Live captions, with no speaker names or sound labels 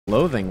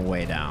loathing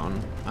way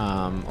down.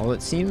 Well,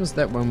 it seems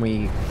that when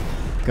we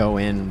go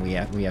in, we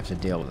have to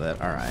deal with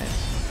it. All right.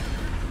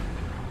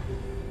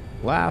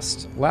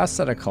 Last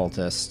set of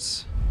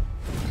cultists.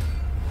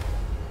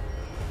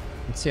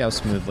 Let's see how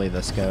smoothly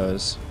this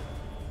goes.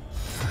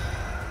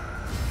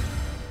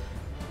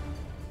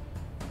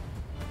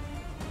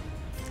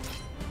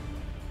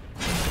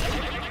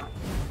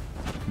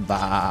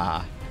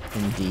 Bah,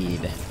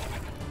 indeed.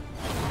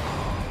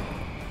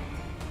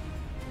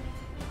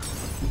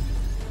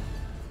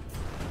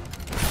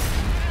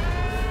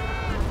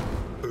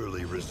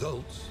 Early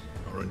results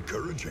are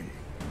encouraging.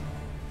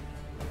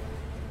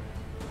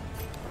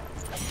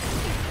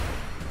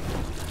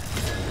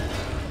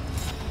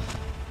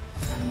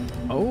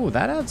 Oh,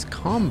 that adds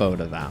combo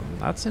to them.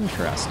 That's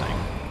interesting.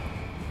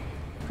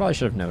 Probably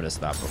should have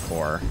noticed that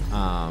before.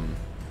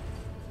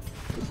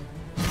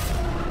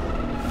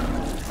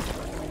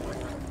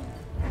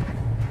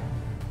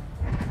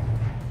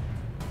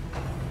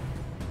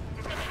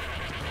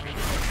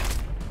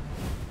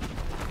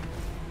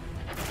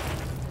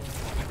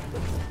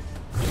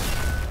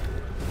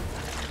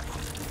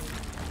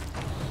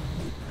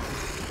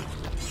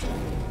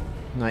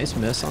 Nice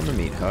miss on the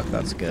meat hook,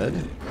 that's good.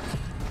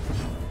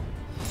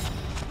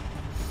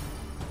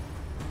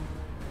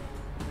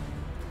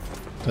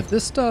 But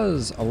this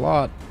does a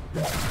lot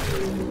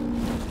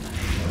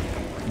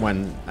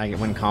when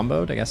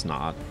comboed, I guess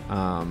not.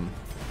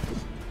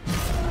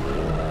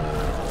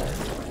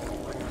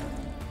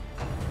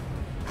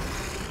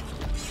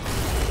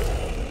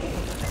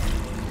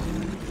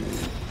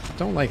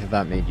 Don't like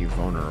that made you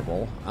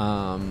vulnerable.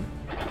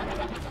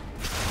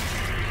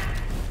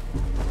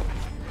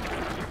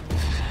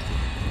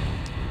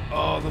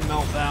 Oh, the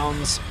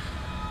meltdowns.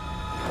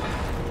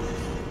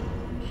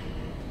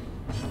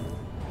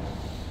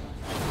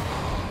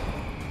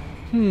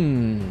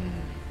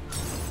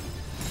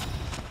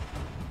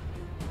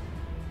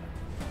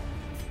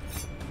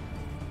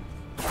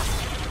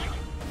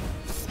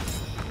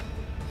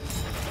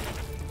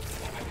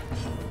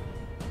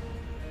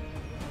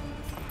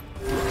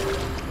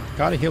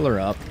 Gotta heal her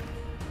up.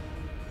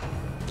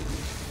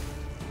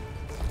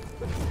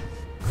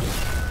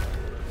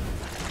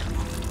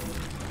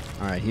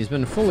 Alright, he's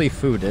been fully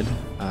fooded.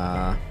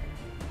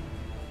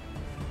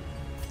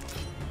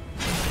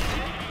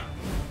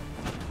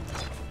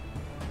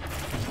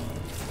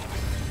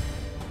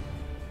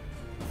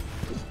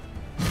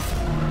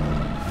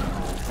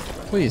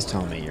 Please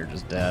tell me you're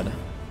just dead.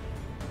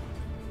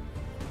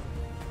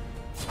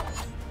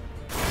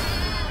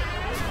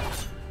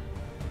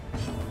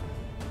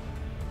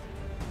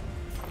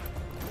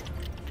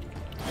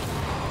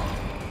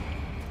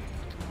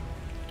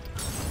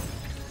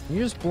 Can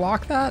you just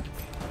block that?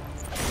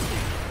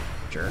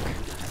 Jerk.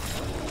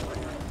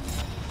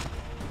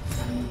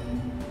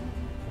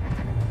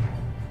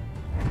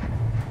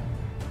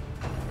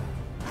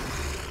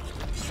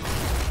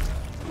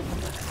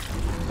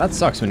 That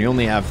sucks when you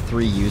only have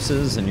 3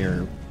 uses and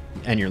you're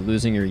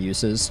losing your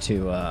uses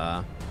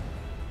to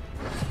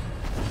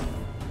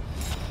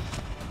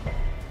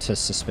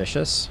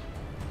suspicious.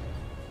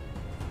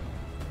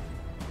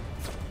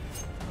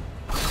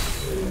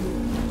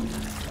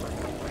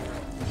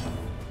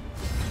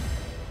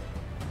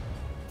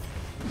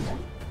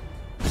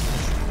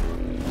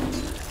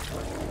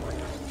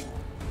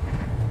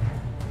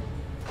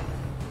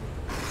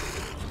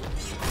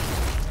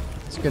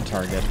 It's a good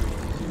target.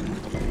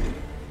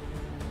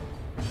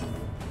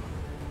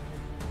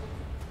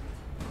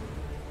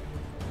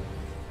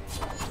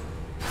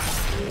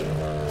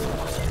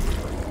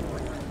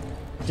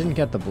 Didn't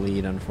get the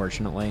bleed,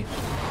 unfortunately.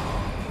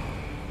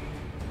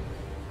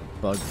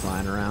 Bug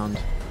flying around.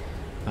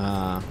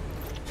 A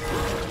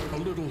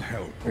little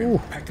help,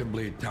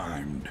 impeccably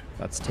timed.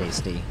 That's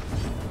tasty.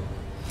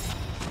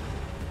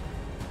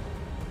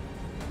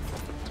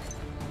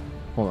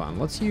 Hold on,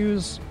 let's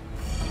use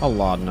a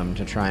laudanum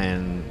to try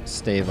and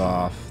stave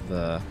off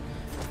the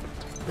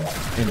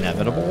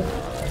inevitable.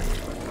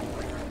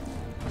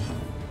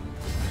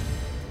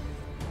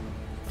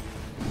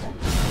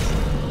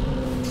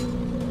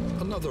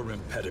 Another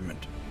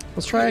impediment.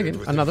 Let's try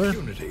again.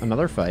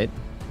 Another fight.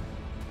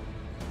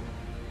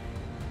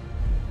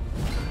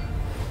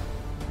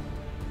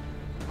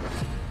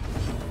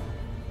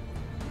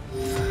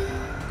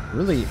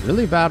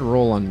 Really bad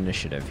roll on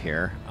initiative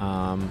here.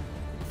 Gonna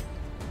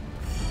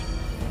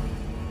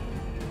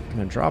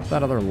drop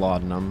that other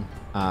laudanum.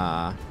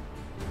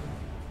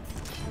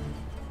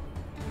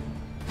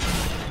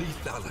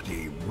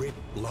 Lethality writ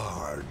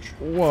large.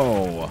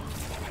 Whoa.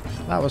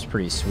 That was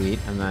pretty sweet.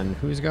 And then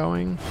who's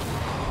going?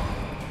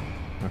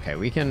 Okay,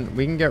 we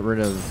can get rid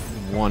of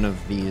one of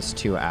these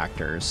 2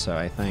 actors, so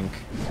I think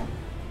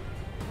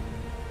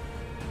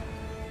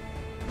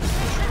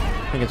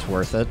it's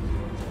worth it.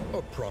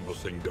 A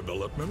promising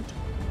development.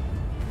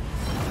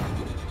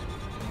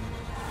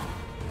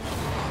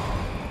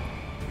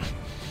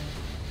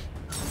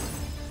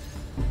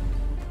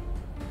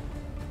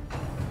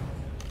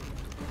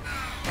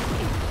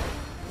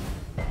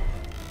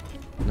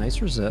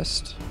 Nice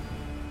resist.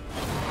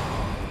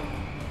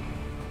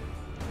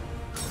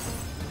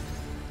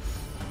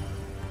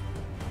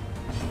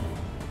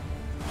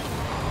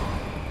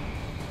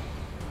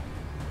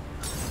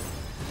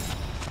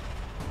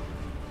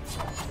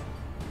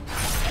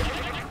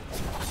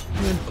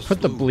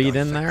 put the slow bleed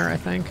in dissection, there, I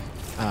think.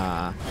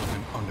 an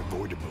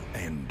unavoidable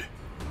end.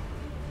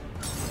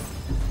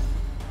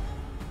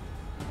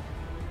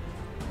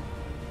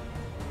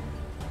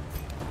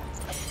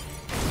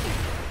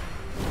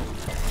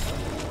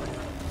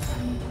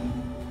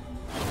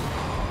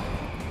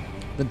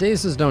 The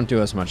dazes don't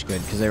do us much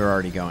good because they were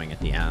already going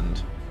at the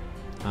end.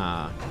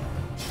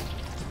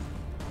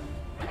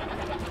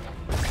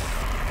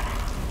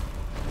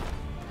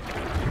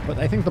 But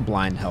I think the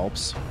blind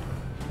helps.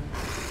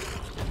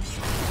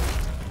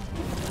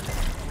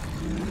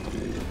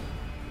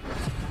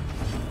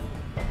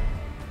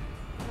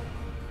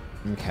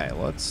 Okay,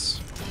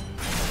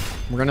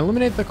 we're gonna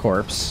eliminate the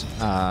corpse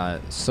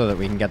so that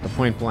we can get the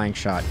point blank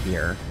shot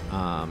here.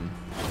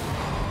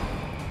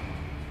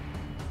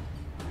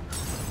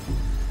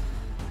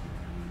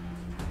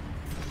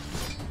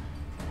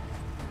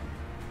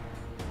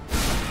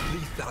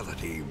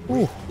 Lethality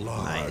Ooh, writ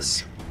large.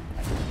 nice.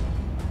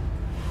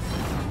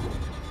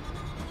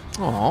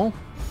 Oh,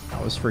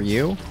 that was for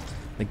you.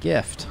 The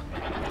gift.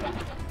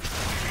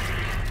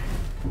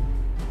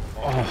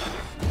 Oh.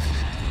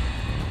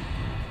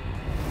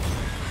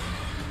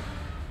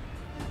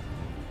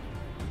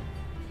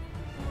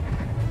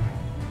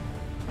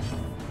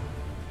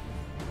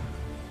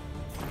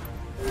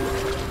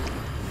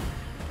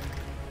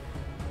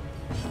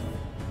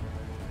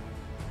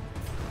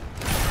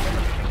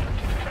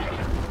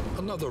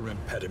 Another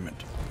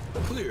impediment,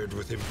 cleared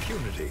with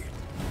impunity.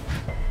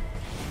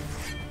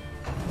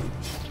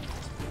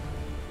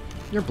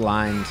 You're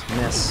blind.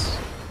 Miss.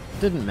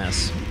 Didn't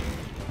miss.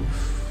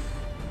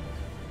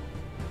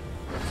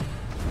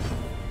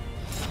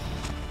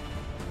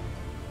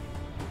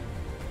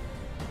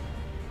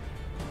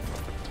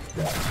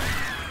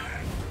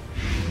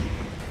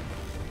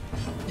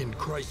 In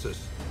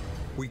crisis,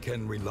 we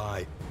can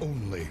rely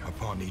only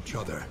upon each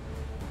other.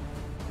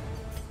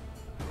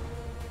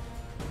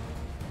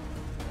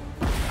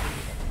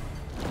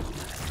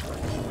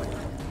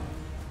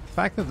 The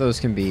fact that those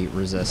can be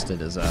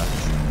resisted is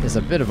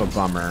a bit of a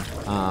bummer.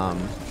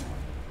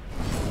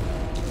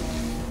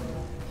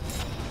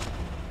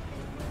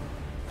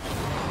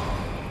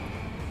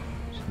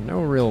 There's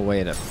no real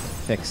way to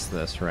fix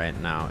this right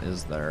now,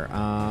 is there?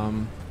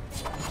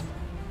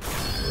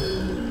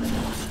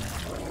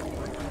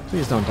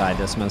 Please don't die,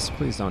 Dismas.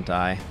 Please don't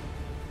die.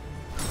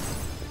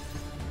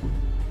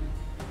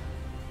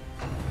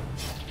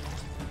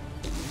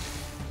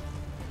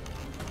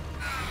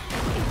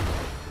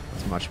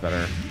 That's much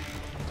better.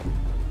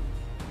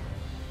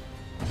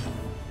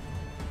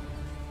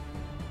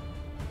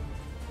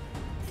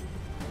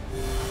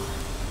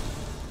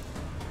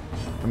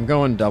 I'm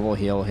going double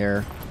heal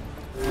here.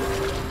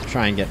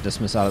 Try and get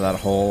Dismas out of that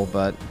hole,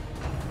 but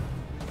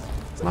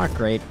it's not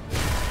great.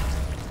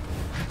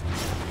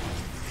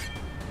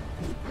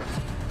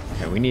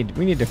 Okay, we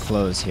need to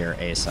close here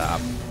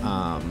ASAP.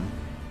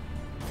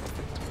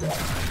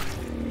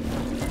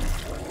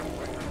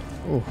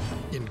 Ooh.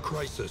 In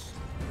crisis,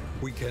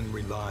 we can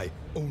rely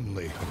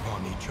only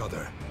upon each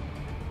other.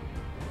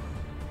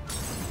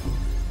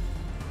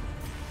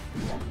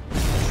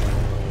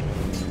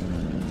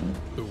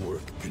 The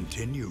work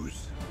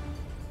continues.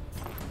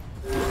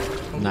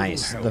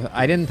 Nice.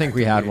 I didn't think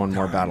we had one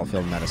more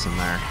battlefield medicine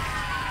there.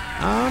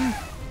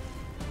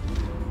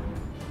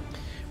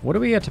 What do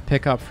we get to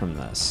pick up from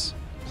this?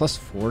 Plus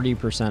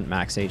 40%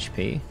 max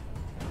HP.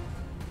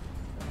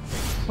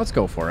 Let's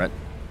go for it.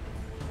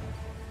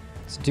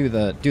 Let's do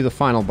the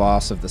final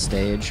boss of the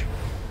stage.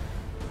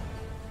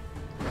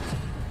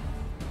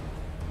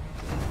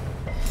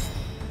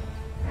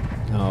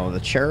 Oh, the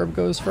cherub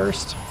goes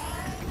first.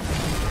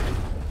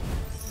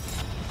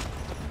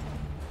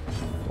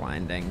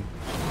 Blinding.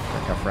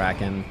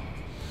 Fricka-frackin'.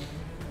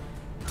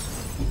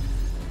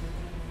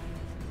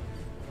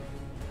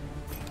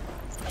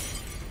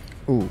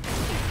 Ooh.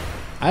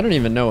 I don't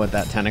even know what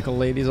that tentacle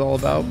lady's all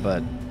about,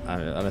 but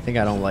I think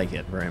I don't like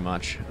it very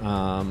much.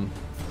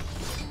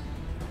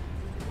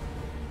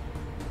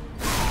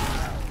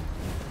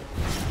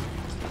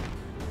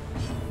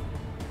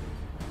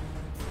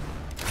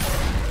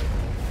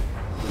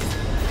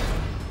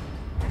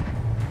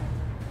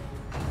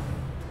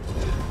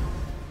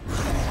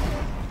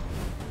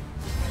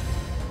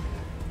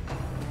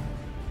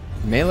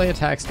 Melee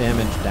attacks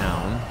damage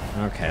down.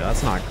 Okay,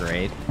 that's not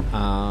great.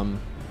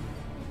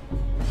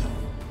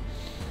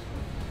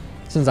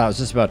 Since I was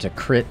just about to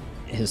crit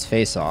his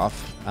face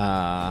off,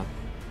 forgot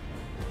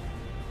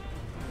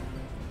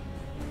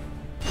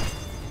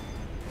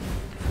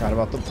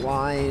about the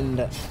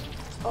blind.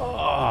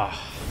 Oh.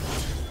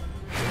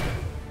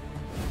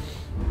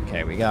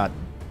 Okay, we got,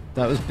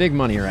 that was big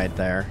money right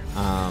there.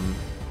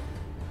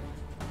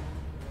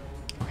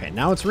 Okay,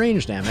 now it's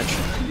range damage.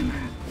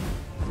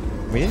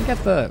 We didn't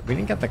get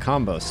the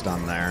combo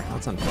stun there.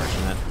 That's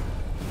unfortunate.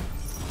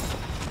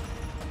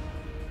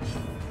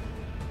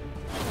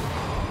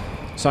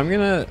 So I'm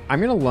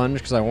gonna lunge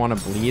because I want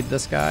to bleed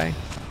this guy.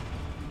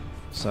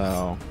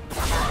 So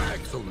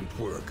Excellent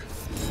work.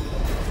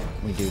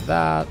 we do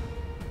that.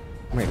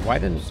 Wait, why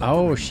didn't...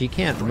 Oh, she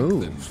can't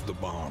move. Strengthens the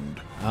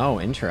bond. Oh,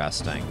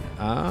 interesting.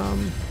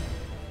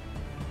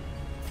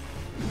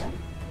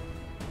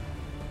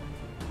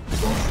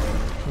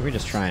 We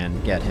just try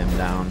and get him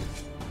down.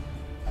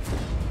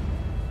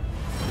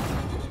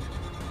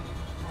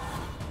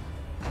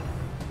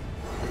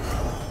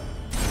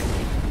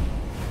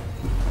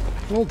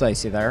 A little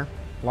dicey there.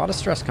 A lot of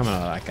stress coming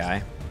out of that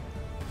guy.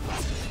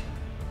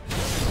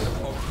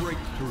 A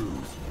breakthrough.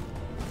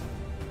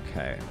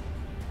 Okay.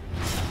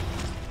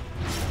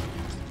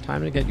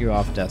 Time to get you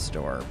off death's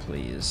door,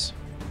 please.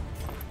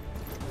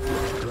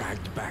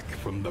 Dragged back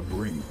from the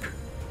brink.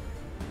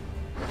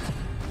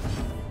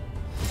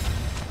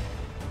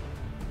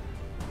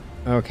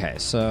 Okay,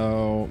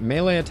 so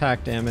melee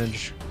attack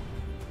damage.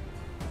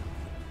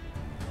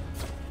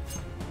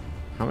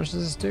 How much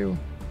does this do?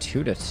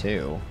 2 to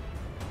 2.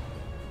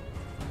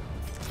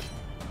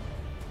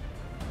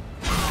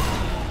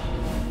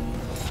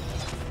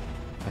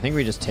 I think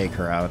we just take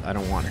her out. I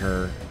don't want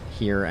her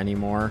here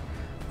anymore.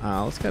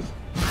 Let's get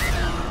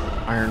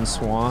Iron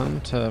Swan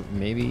to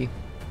maybe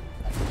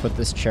put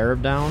this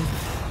cherub down.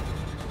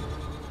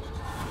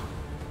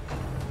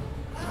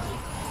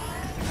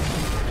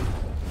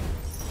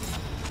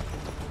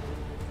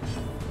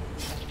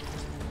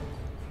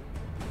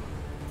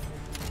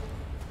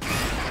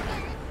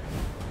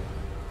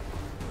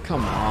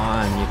 Come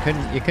on,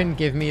 you couldn't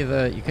give me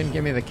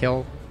the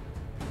kill.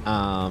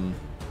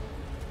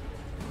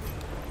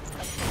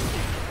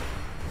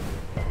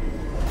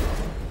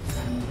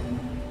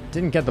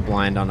 Didn't get the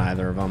blind on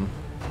either of them.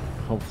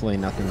 Hopefully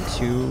nothing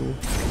too...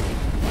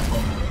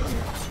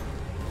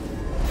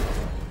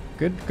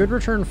 Good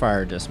return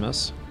fire,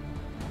 Dismas.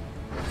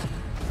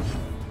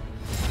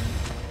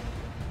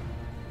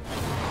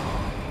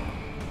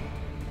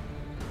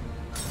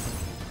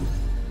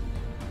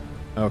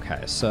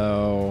 Okay,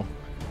 so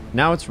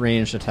now it's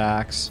ranged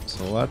attacks.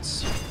 So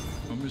let's...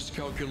 A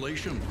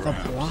miscalculation, The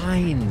perhaps.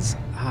 blinds!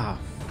 Ah.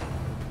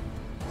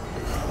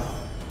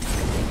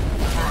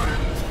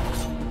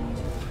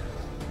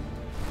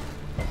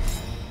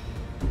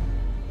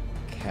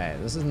 Okay,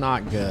 this is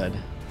not good.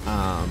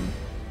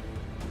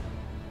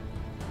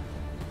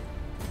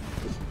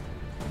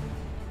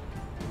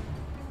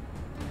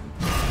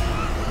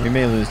 We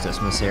may lose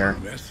Dismas here.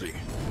 Messy.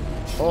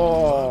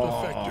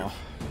 Oh. Effective.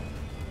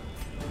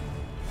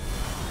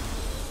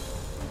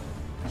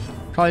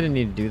 Probably didn't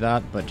need to do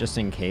that, but just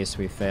in case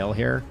we fail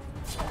here.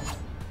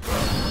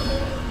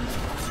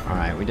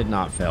 Alright, we did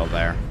not fail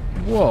there.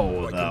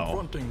 Whoa, By though.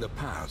 confronting the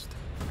past,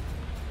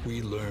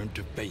 we learn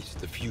to face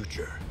the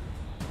future.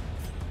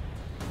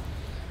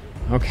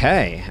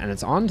 Okay, and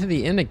it's on to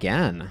the inn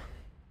again.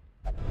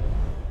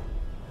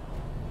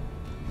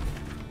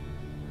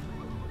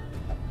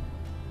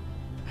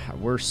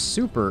 We're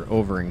super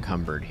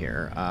over-encumbered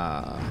here.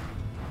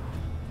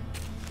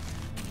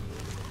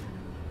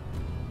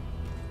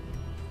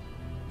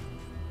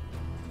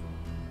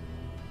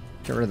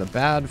 Get rid of the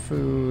bad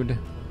food.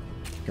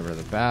 Get rid of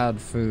the bad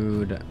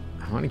food.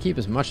 I want to keep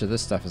as much of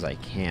this stuff as I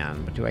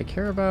can, but do I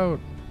care about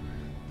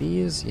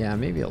these? Yeah,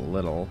 maybe a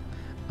little.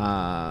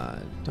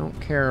 Don't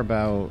care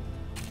about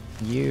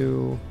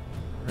you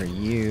or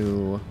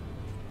you.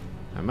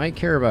 I might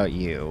care about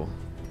you.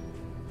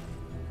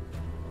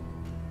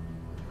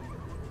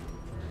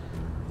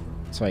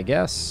 So I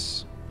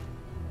guess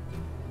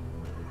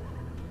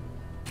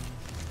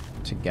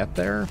to get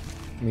there,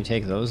 let me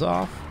take those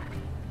off.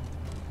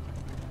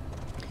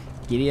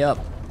 Giddy up.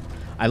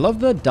 I love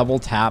the double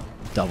tap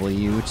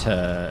W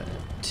to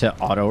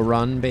auto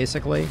run,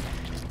 basically.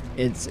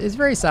 It's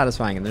very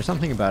satisfying, and there's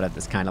something about it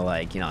that's kind of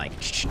like, you know, like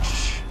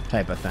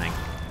type of thing.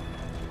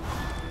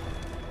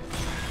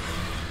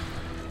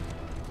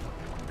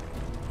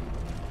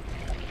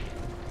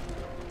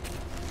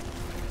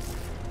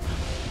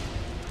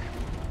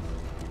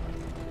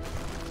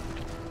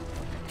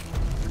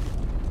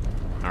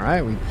 All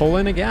right, we pull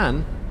in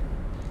again.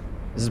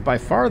 This is by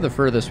far the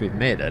furthest we've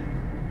made it.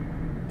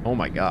 Oh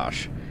my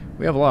gosh.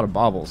 We have a lot of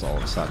baubles all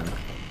of a sudden.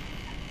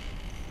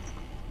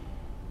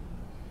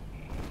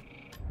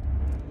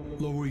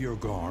 Lower your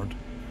guard.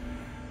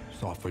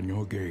 Soften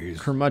your gaze.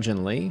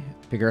 Curmudgeonly,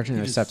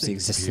 begrudgingly It is accepts the safe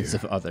existence here.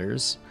 of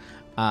others.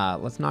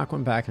 Let's knock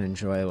one back and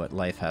enjoy what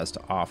life has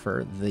to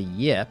offer. The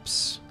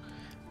yips,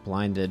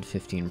 blinded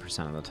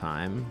 15% of the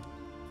time.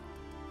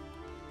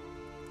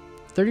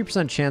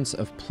 30% chance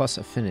of plus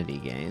affinity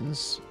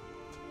gains.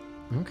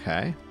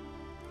 Okay.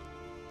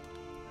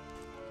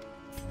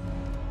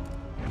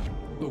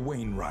 The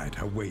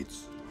Wainwright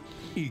awaits,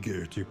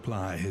 eager to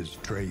ply his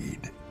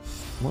trade.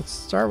 Let's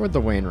start with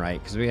the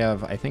Wainwright, because we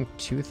have, I think,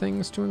 2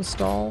 things to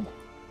install.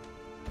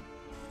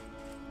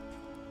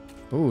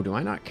 Ooh, do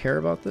I not care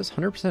about this?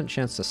 100%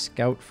 chance to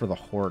scout for the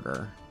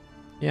Hoarder.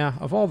 Yeah,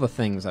 of all the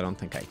things, I don't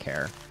think I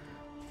care.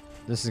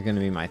 This is going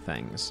to be my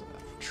things.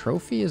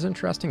 Trophy is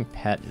interesting.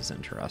 Pet is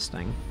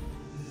interesting.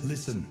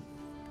 Listen,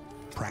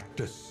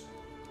 practice,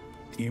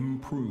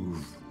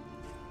 improve.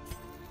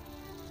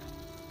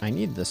 I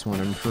need this one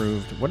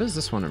improved. What does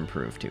this one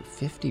improve to?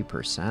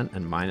 50%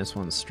 and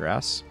 -1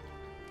 stress?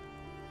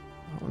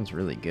 That one's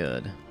really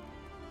good.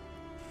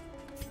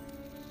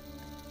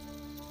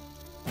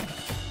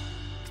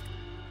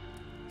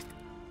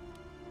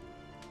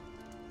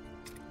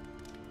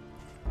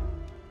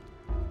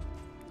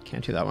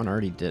 can't do that one.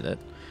 Already did it.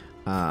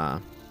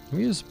 We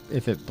use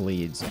if it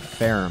bleeds a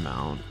fair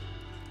amount.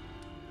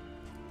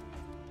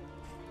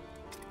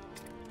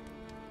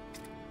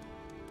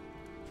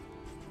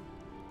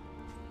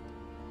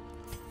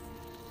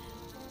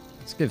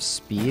 Let's give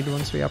speed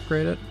once we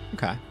upgrade it.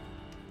 Okay.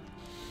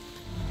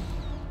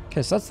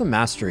 Okay, so that's the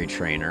mastery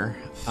trainer.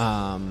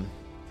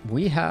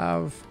 We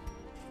have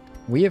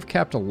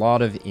kept a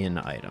lot of in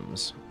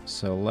items.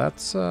 So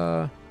let's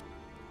oh,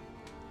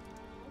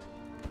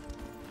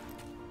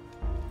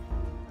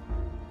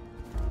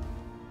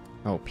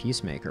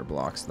 Peacemaker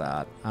blocks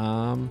that.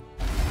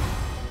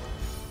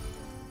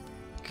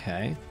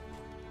 Okay.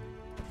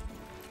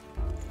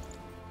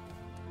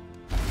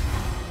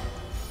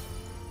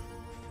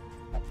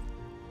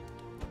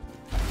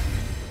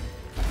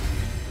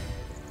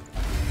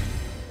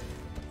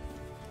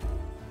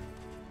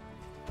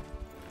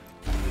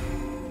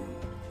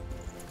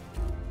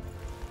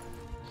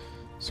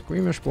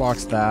 Squeamish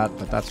blocks that,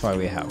 but that's why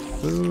we have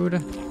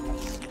food.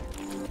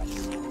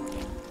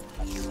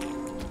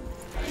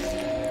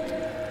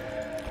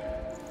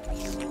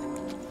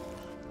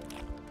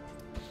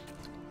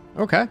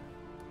 Okay.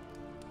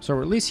 So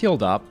we're at least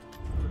healed up.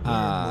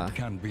 What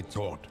can be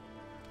taught,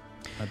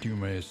 that you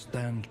may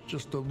stand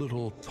just a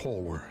little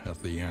taller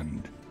at the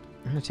end.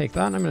 I'm going to take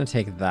that, and I'm going to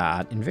take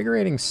that.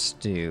 Invigorating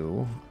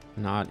Stew.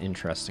 Not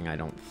interesting, I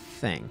don't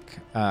think.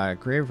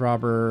 Grave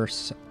Robber,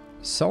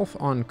 self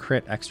on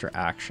crit extra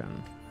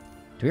action.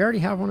 Do we already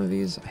have one of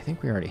these? I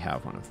think we already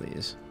have one of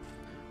these.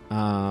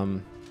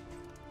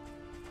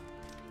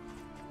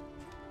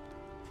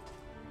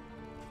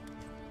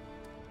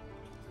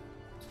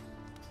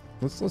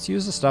 Let's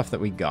use the stuff that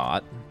we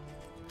got.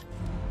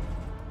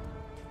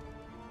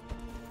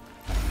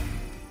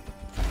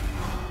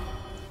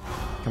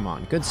 Come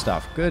on, good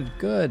stuff.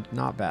 Good.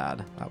 Not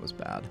bad. That was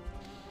bad.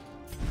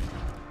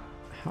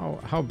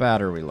 How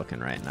bad are we looking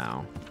right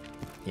now?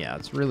 Yeah,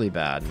 it's really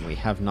bad, and we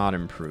have not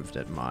improved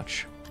it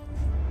much.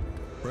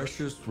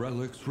 Precious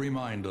relics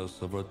remind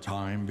us of a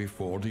time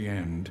before the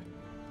end.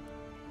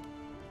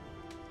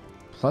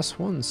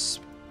 +1.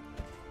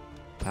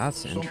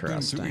 That's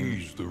interesting. Something to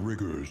ease the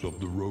rigors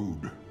of the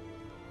road.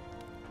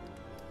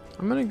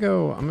 I'm gonna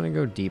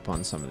go deep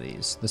on some of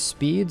these. The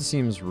speed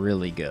seems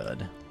really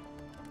good.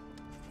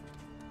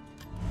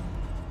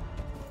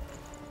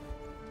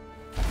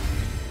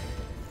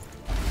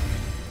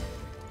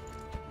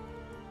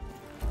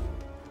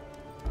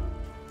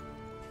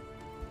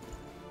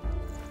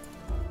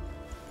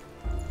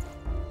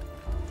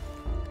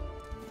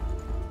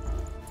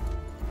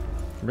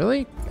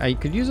 Really? I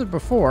could use it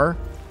before.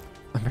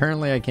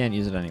 Apparently I can't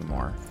use it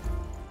anymore.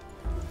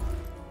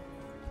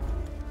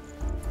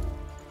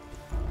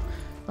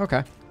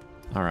 Okay.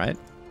 Alright.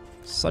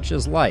 Such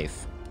is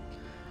life.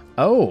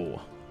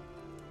 Oh!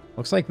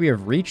 Looks like we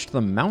have reached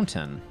the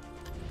mountain.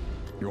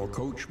 Your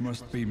coach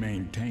must be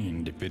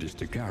maintained if it is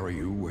to carry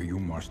you where you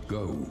must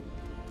go.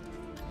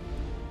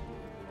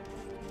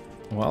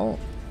 Well...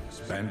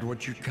 Spend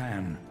what you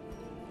can,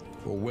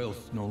 for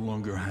wealth no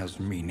longer has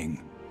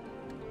meaning.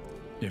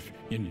 If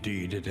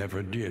indeed it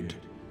ever did.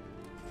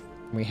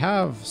 We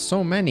have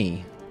so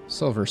many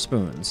silver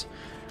spoons.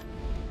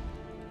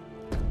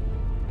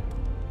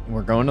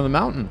 We're going to the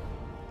mountain.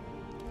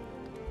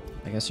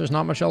 I guess there's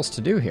not much else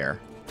to do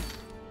here.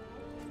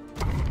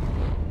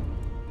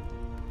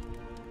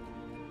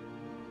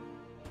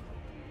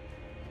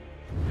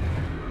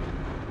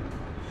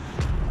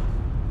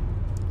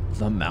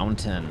 The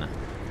mountain.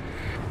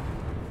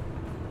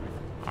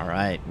 All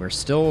right, we're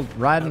still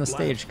riding the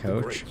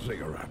stagecoach.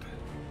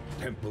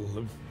 Temple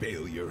of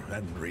failure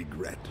and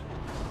regret.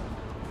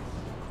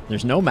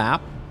 There's no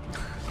map.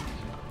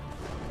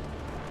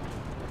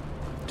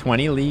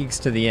 20 leagues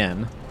to the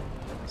inn.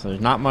 So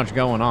there's not much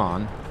going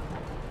on.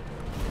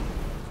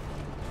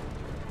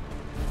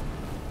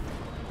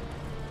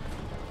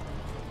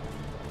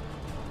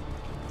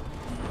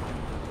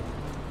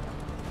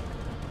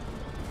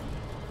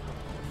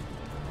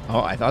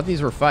 Oh, I thought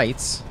these were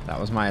fights. That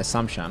was my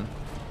assumption.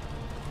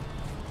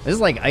 This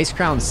is like Ice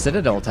Crown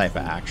Citadel type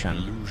of action.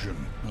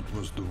 Illusion, that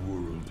was the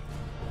world.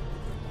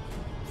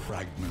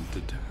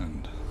 Fragmented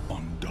and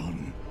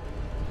undone.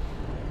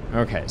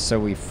 Okay, so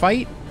we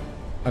fight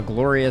a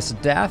glorious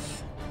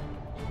death.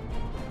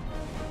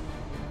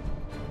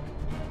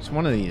 It's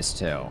one of these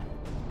two.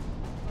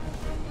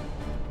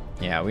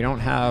 Yeah, we don't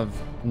have...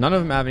 None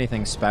of them have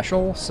anything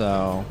special,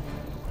 so...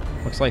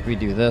 Looks like we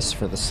do this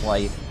for the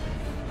slight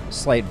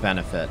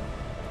benefit.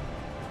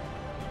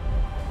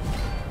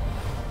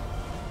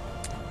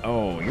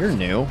 Oh, you're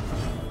new.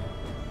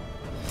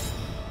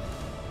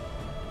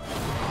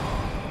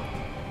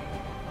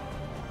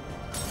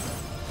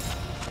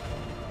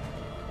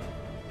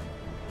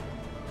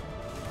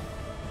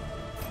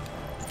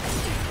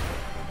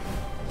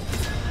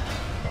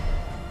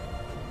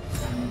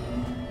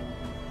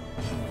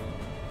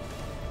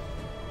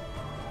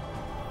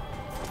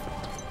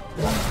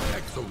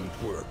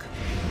 Excellent work.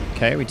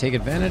 Okay, we take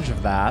advantage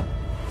of that.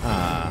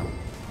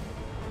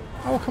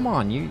 Oh, come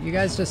on. You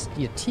guys just...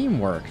 You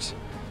teamworked.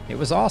 It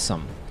was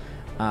awesome.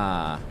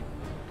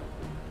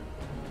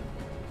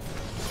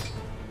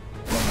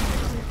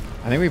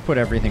 I think we put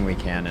everything we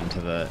can into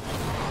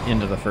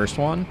the first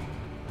one.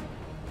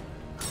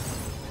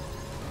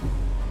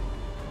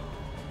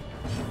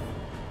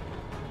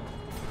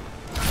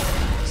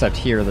 Except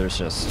here, there's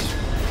just...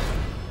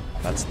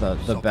 That's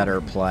the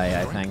better play,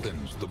 I think.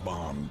 The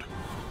bond.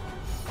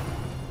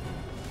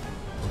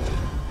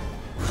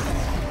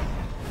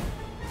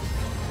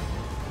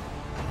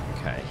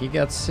 Okay, he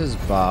gets his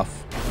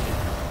buff,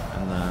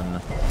 and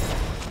then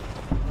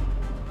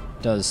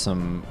does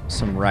some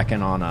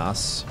wrecking on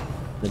us.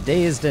 The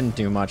daze didn't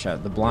do much. The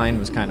blind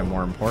was kind of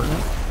more important.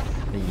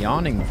 The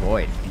yawning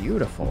void,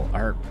 beautiful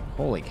art.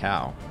 Holy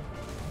cow.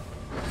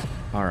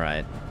 All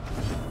right.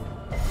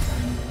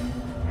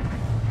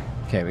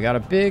 Okay, we got a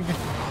big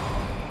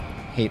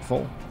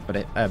hateful,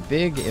 but a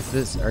big, if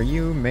this, are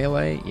you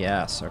melee?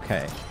 Yes,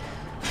 okay.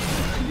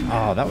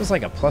 Oh, that was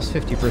like a plus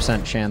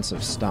 50% chance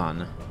of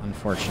stun.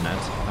 Unfortunate.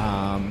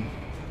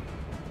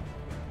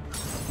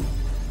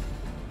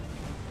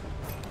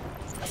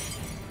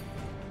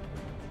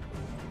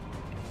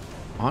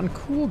 On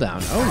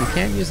cooldown. Oh, you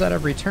can't use that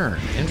every turn.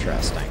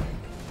 Interesting.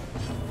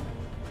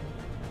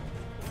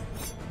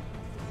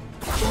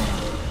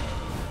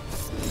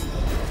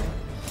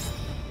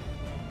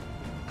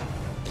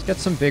 Let's get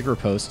some big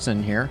ripostes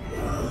in here.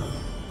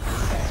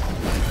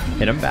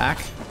 Hit him back.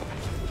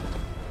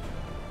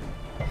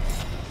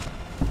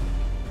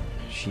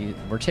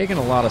 We're taking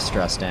a lot of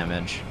stress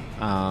damage.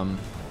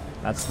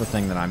 That's the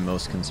thing that I'm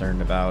most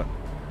concerned about.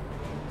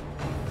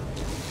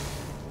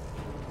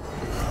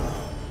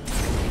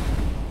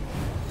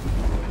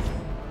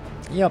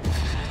 Yep,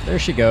 there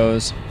she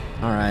goes.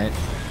 Alright.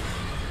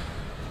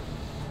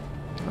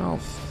 Oh.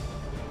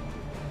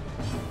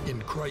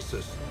 In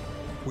crisis,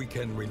 we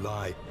can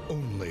rely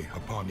only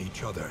upon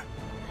each other.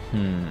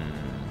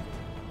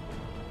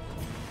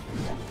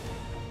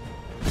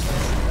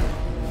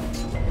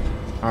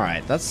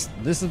 Alright, this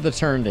is the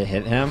turn to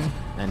hit him,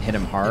 and hit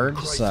him hard,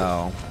 crisis,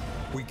 so...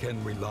 we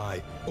can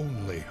rely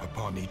only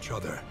upon each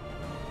other.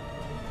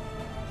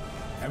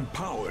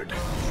 Empowered,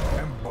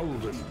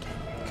 emboldened.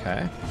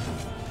 Okay.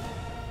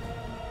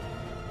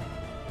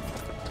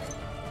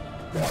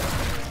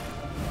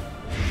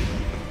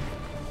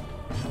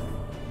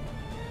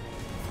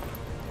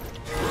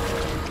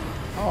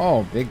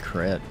 Oh, big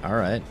crit.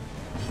 Alright.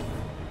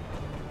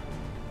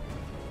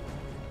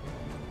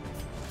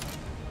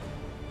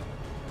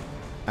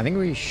 I think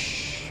we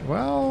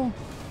well...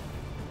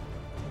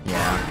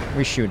 Yeah,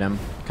 we shoot him,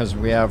 because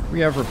we have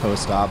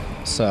riposte up,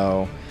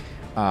 so...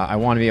 I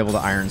want to be able to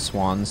Iron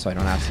Swan so I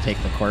don't have to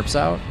take the corpse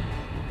out.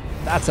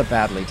 That's a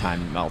badly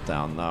timed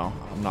meltdown, though.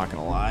 I'm not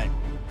gonna lie.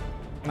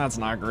 That's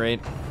not great.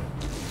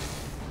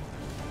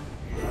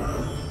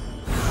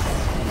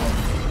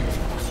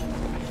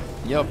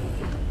 Yep.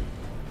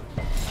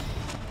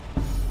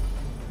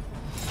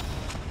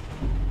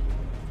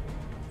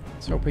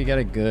 Let's hope we get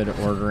a good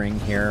ordering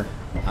here.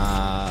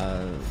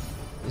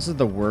 This is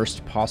the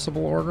worst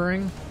possible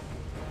ordering.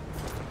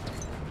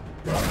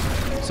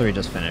 So we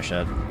just finish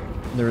it.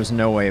 There was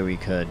no way we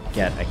could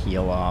get a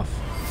heal off.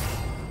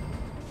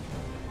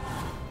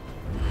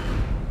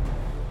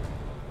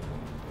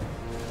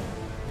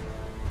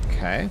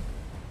 Okay.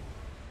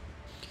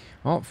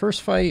 Well,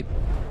 first fight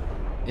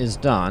is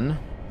done.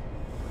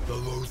 The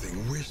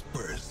loathing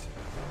whispers.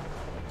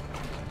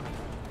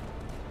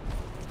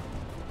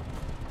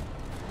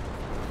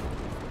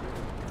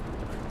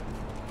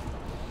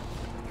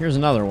 Here's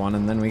another one,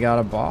 and then we got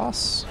a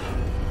boss.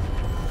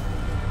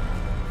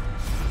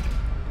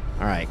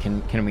 Alright,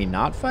 can we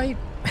not fight?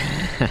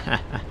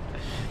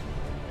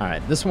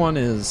 Alright, this one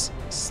is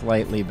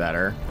slightly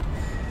better.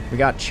 We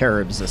got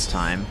cherubs this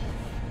time.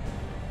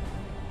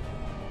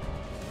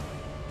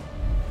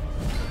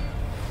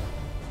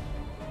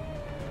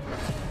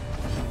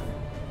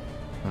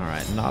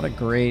 Alright, not a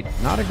great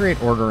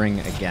ordering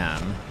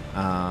again.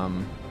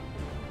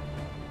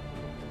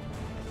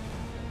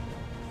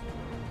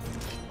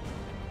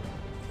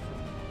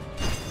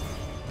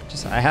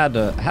 Just I had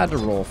to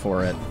roll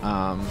for it.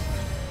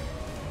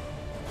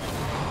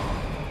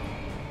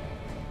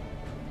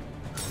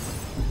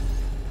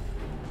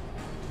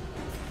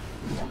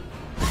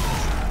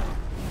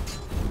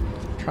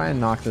 Try and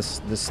knock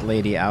this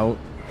lady out.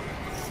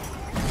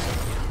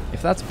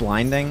 If that's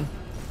blinding,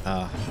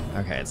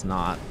 okay, it's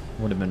not.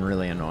 Would have been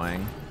really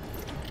annoying.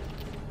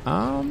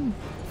 I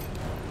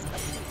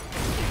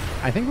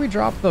think we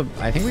dropped the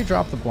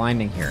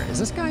blinding here. Is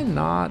this guy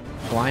not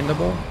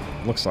blindable?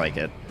 Looks like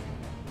it.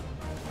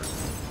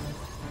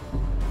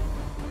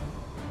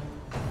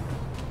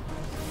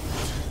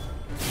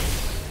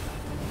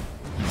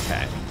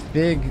 Okay,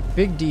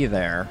 big D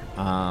there.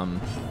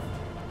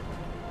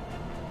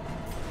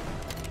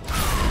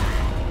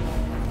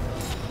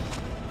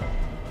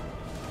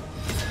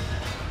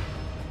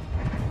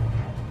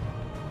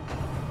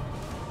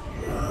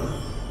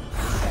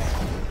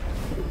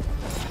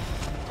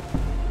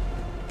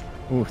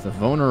 Ooh, the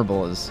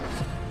vulnerable is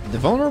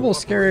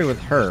scary with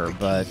her,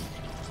 but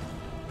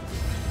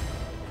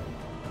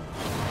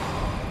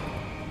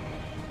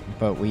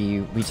But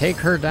we take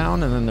her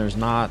down, and then there's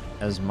not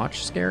as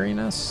much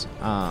scariness.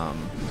 A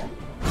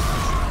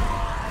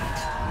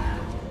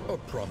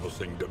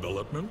promising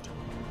development.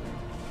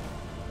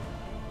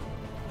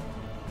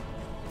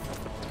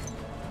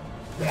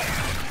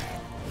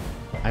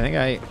 I think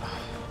I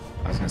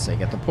was gonna say,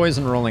 get the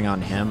poison rolling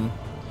on him.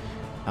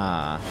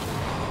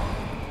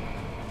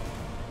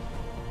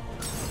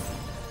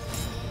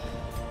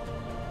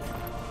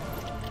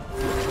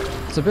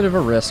 It's a bit of a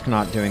risk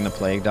not doing the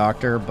Plague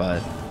Doctor,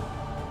 but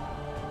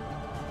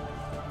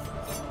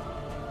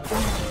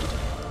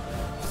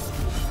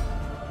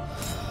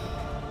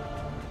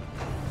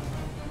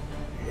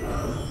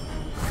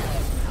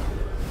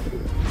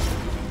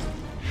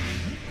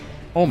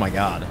oh my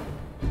god.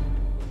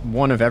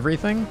 One of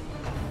everything?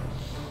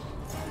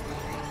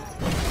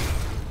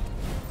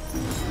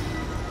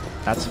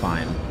 That's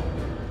fine.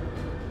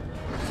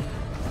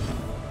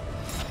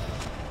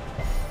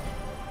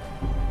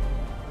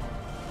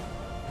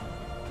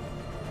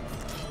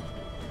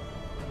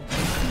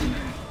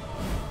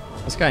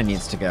 This guy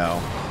needs to go.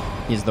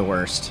 He's the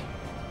worst.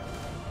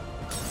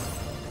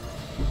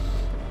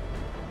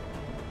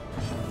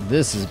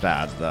 This is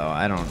bad though.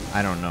 I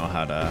don't know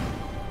how to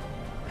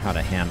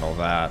handle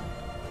that.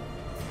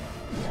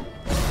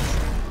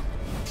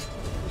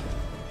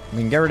 We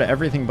can get rid of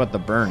everything but the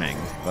burning,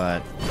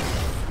 but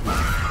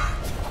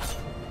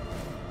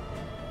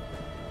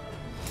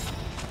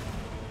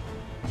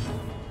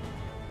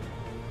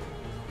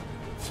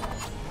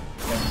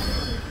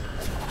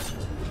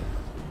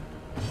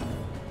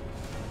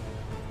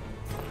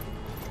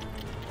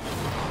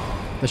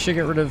this should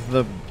get rid of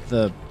the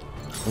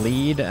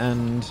bleed,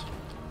 and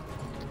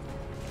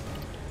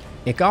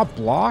it got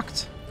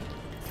blocked.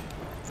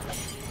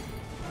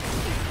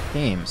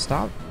 Game,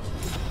 stop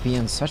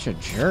being such a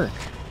jerk.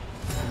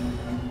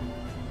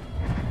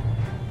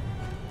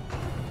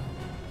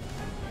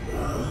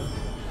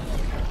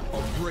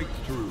 A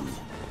breakthrough.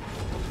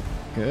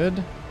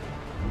 Good.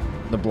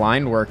 The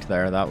blind worked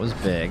there. That was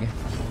big.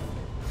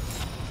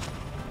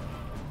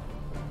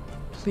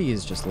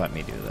 Please just let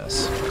me do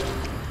this.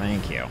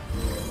 Thank you.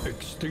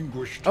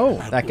 Extinguished. Oh,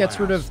 that gets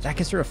rid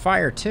of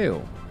fire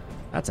too.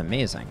 That's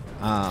amazing.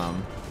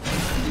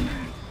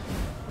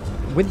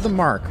 With the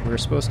mark, we were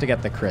supposed to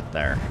get the crit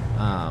there.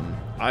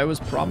 I was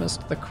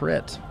promised the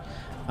crit.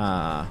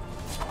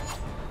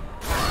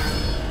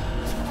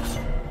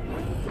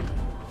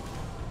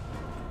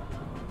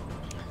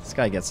 This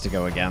guy gets to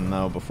go again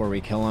though before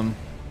we kill him.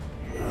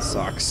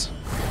 Sucks.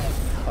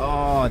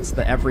 Oh, it's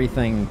the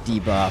everything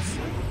debuff.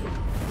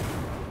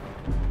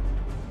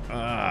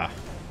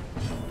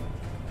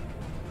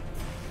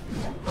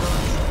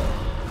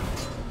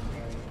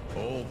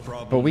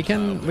 But we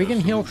can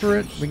heal through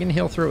it. We can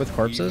heal through it with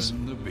corpses.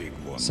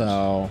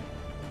 So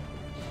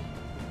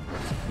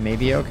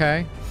maybe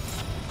okay.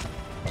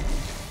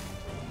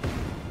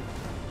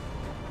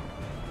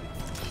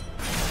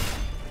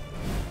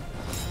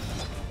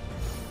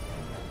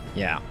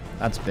 Yeah,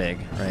 that's big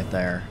right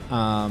there.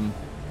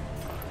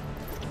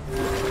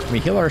 We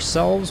heal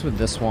ourselves with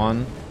this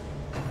one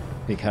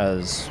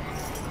because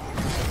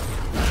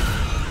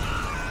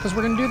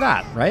we're gonna do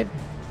that, right?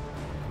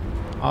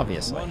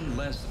 Obviously. One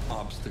less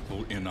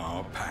obstacle in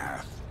our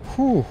path.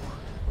 Whew.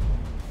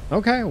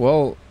 Okay,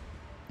 well,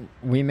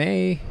 we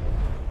may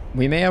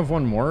have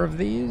one more of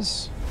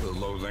these. The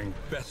loathing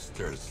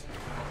festers.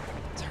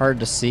 It's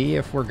hard to see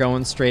if we're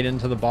going straight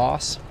into the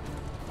boss.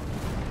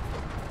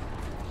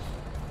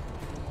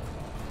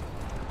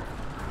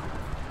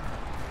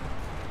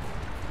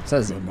 It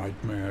says The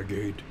Nightmare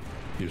Gate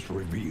is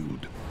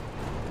revealed.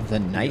 the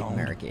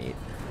Nightmare Gate.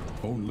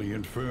 Only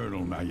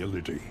infernal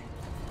nihility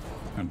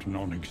and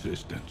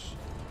non-existence.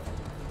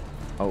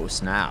 Oh,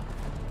 snap.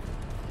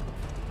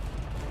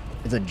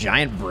 It's a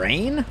giant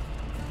brain?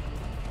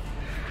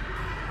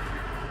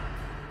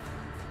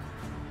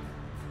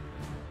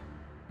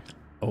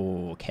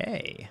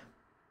 Okay.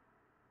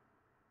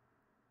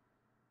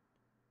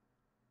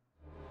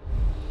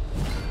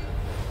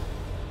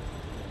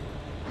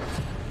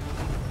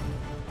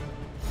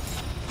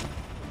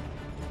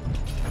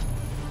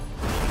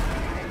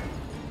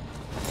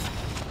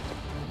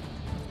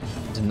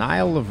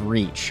 Denial of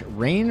reach.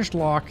 Ranged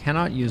lock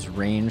cannot use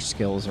ranged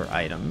skills or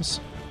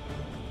items.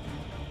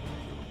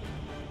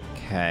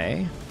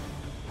 Okay.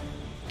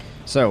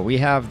 So we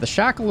have the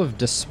Shackle of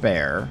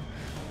Despair,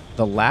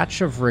 the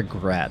Latch of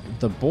Regret,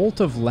 the Bolt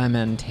of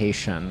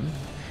Lamentation,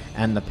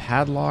 and the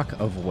Padlock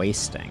of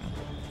Wasting.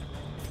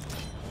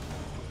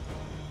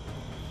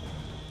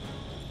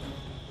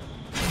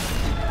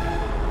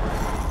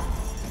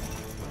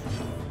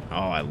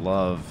 Oh, I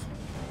love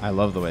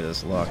the way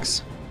this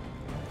looks.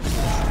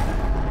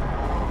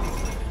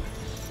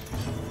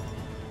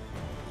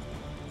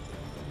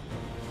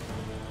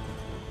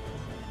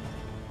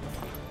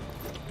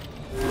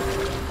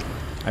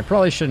 I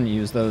probably shouldn't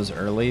use those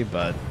early,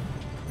 but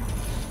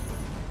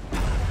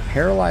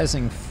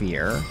Paralyzing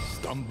Fear.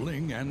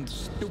 Stumbling and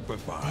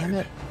stupefied. Damn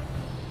it.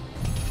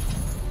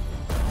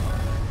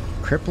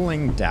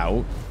 Crippling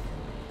Doubt.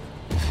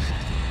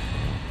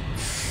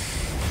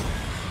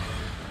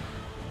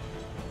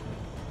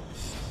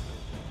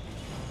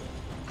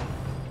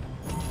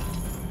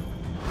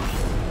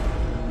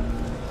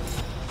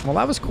 Well,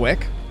 that was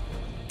quick.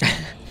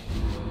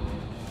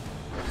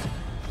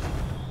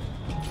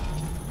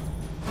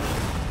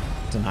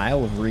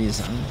 Denial of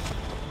reason.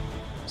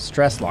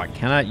 Stress lock.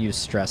 Cannot use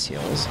stress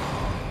heals.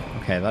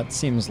 Okay, that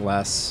seems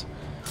less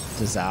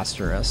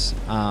disastrous.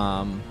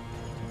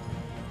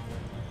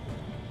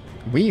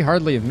 We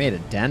hardly have made a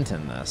dent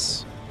in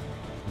this.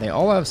 They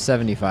all have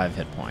 75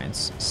 hit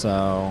points,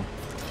 so...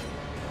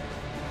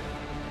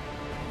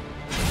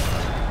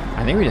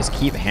 I think we just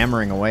keep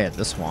hammering away at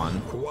this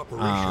one.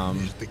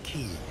 Cooperation is the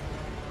key.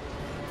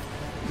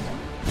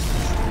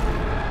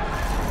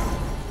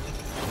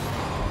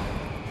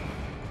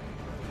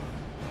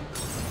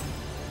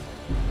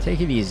 Take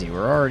it easy.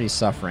 We're already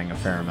suffering a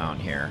fair amount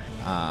here.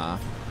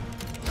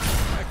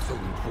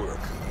 Excellent work.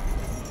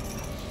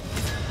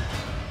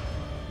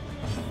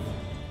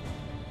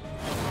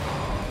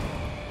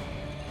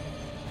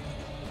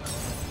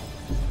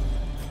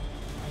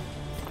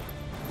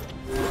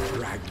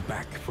 Dragged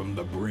back from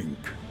the brink.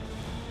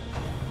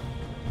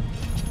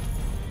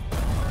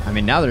 I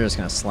mean, now they're just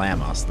going to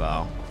slam us,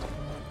 though.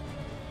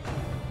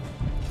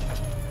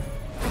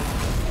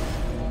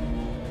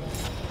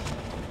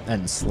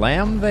 And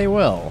slam they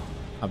will,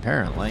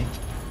 apparently.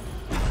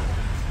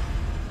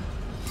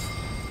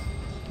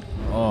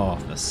 Oh,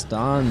 the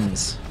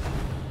stuns.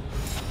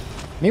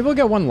 Maybe we'll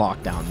get one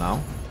lockdown, though.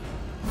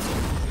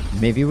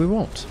 Maybe we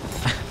won't.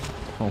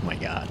 Oh my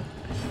god.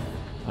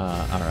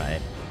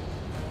 Alright.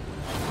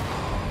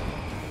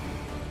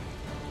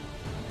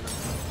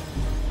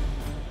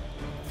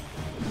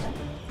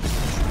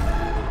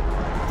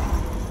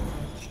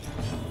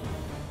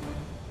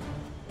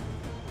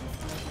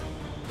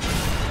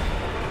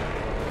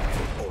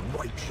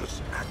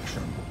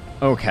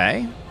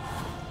 Okay.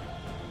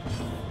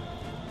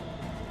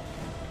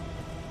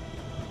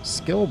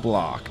 Skill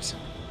blocked.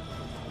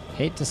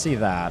 Hate to see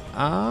that.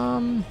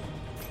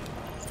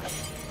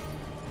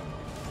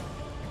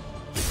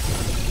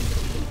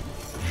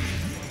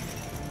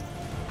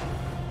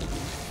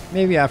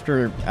 Maybe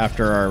after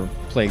our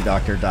Plague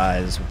Doctor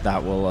dies,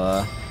 that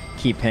will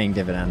keep paying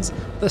dividends.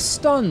 The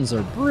stuns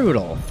are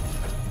brutal.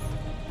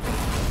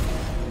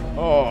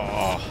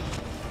 Oh.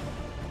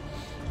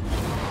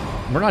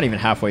 We're not even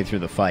halfway through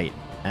the fight,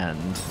 and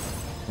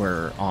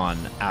we're on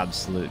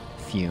absolute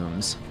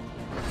fumes.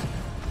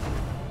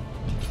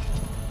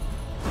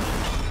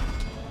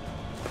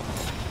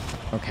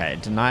 Okay,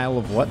 denial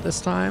of what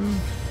this time?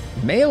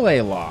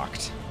 Melee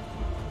locked.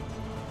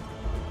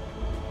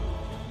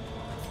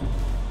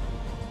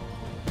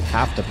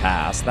 Have to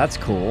pass. That's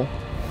cool.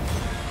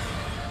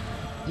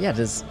 Yeah,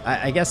 does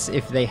I guess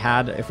if we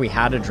had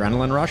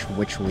adrenaline rush,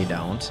 which we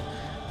don't,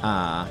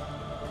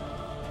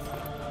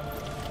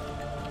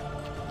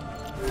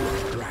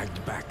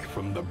 Dragged back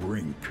from the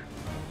brink.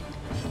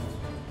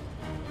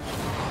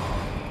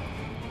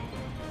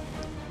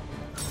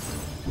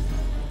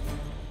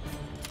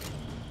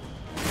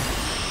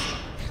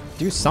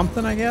 do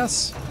something, I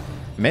guess.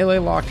 Melee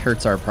locked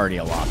hurts our party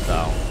a lot,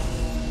 though.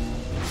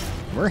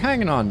 We're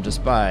hanging on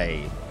just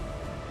by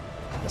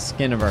the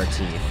skin of our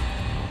teeth.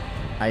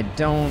 I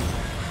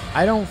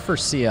don't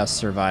foresee us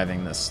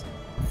surviving this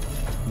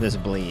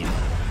bleed.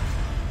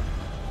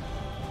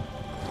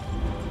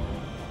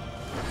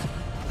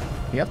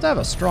 You have to have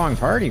a strong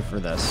party for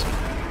this.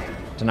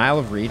 Denial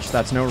of reach,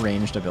 that's no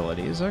ranged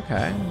abilities.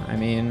 Okay, I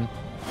mean...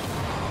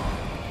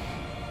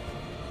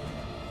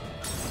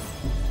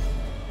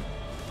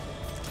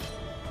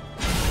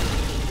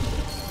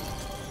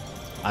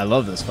 I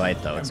love this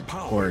fight, though. It's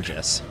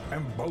gorgeous.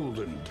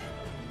 Emboldened.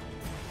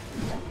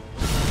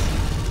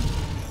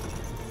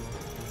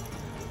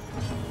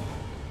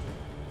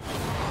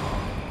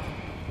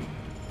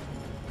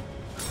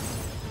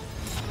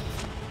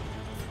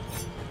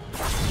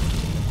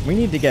 We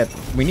need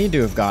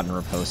to have gotten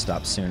riposte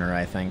up sooner,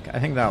 I think. I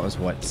think that was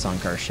what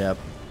sunk our ship.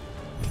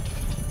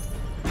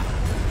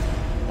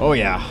 Oh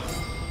yeah.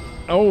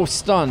 Oh,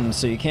 stun,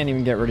 so you can't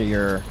even get rid of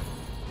your...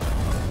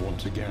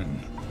 Once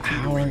again.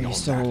 How are you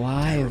still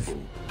alive?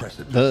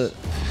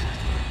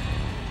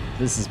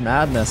 This is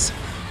madness.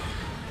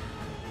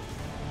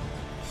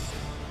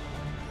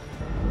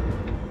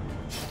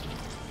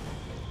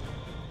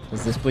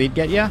 Does this bleed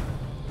get ya?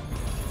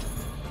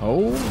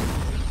 Oh.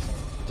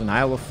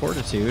 Denial of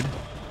fortitude.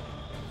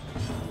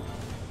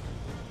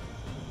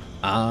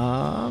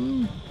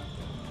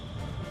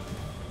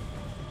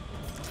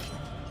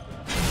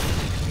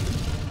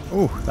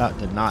 Ooh, that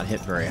did not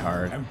hit very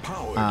hard.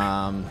 Empowered.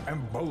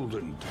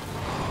 Emboldened.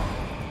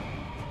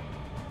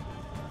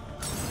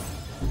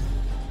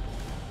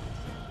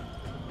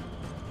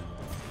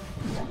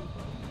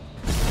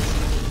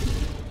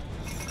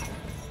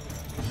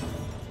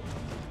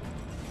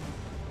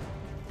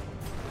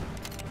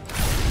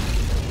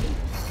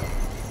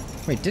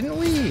 Wait, didn't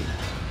we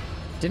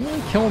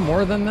kill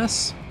more than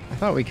this? I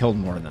thought we killed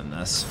more than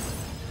this.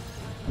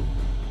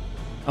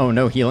 Oh,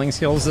 no healing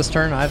skills this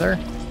turn either?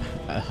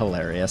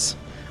 Hilarious.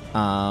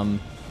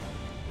 I'm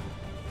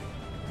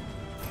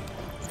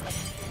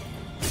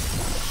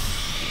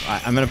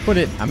gonna put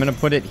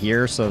it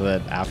here so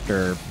that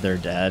after they're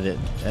dead, it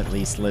at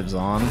least lives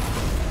on.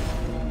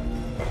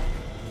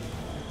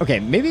 Okay,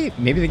 maybe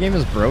the game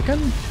is broken,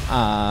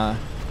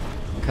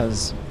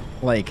 because,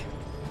 like,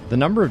 the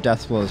number of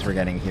death blows we're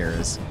getting here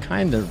is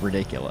kind of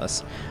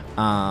ridiculous.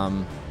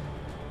 4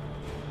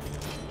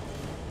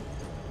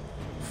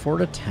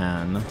 to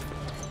 10.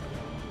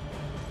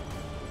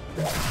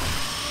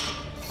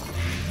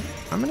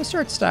 I'm gonna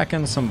start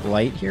stacking some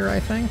blight here, I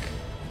think.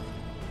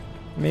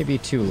 Maybe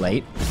too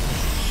late,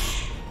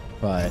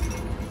 but...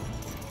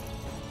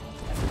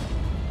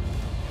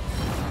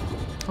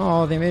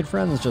 Oh, they made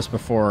friends just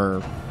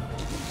before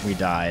we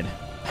died.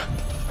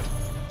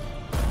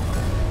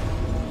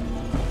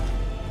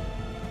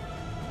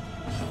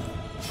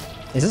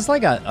 Is this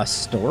like a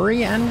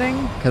story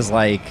ending? Because,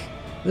 like,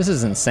 this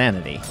is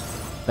insanity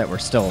that we're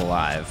still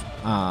alive.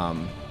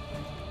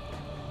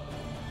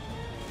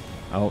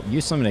 Oh,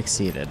 use limit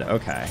exceeded.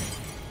 Okay.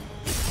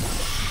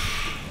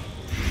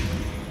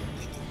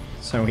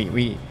 So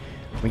we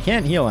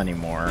can't heal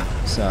anymore,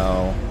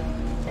 so...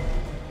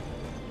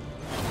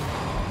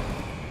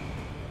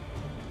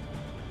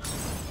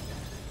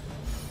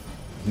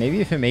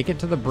 Maybe if you make it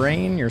to the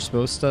brain, you're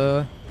supposed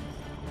to...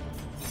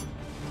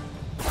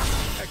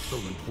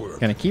 Excellent work.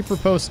 Gonna keep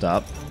riposte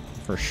up,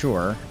 for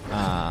sure.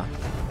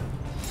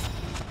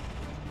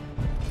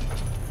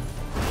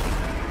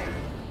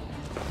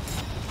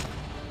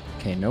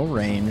 Okay, no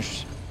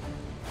ranged.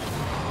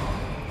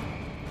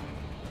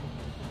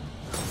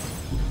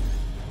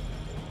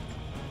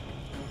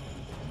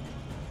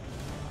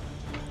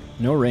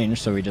 No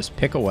range, so we just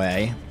pick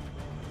away.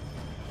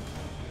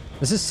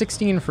 This is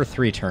 16 for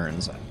 3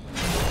 turns.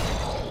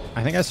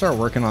 I think I start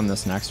working on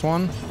this next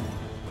one.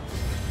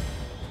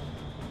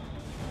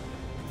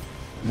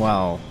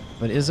 Well,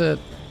 but is it...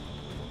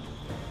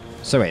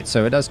 So wait,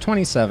 so it does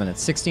 27,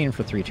 it's 16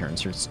 for 3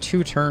 turns, so it's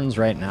 2 turns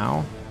right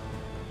now.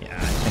 Yeah,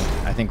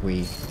 I think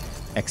we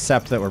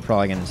accept that we're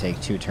probably going to take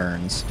 2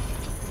 turns.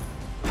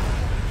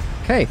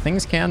 Okay,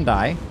 things can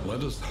die. Let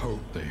us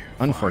hope they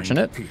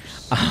Unfortunate. find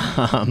peace.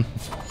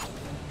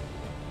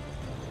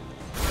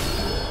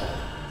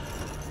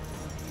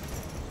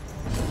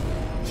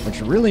 Which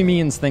really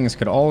means things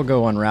could all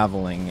go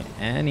unraveling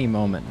any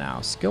moment now.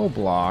 Skill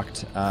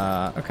blocked.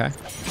 Okay.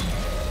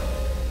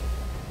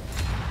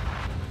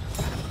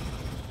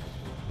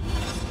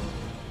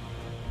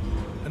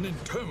 An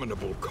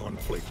interminable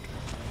conflict.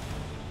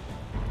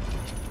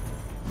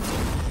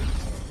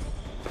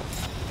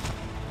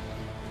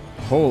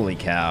 Holy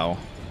cow.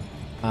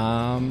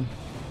 How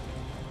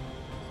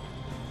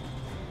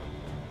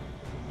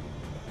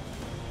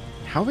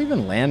have we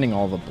been landing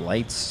all the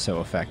blights so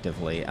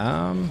effectively?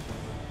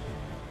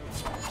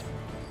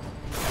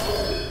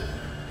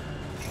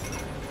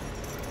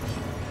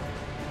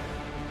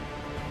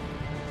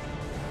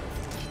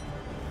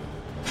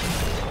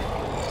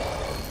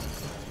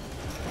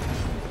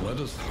 Let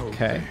us hope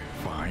Okay. they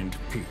find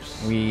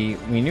peace. We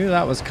knew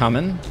that was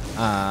coming.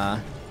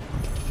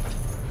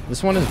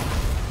 This one is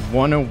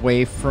 1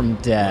 away from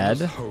Let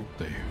dead. us hope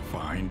they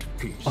find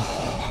peace.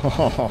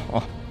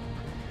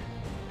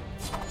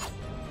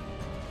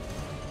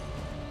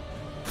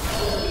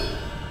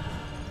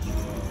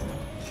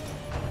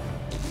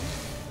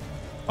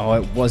 Oh,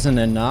 it wasn't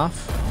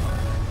enough?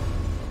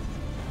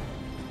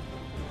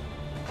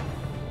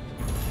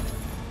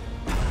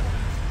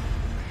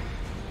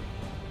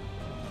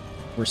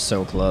 We're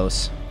so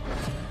close.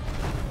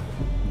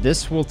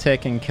 This will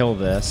tick and kill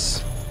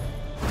this.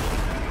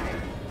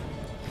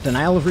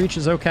 Denial of Reach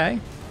is okay.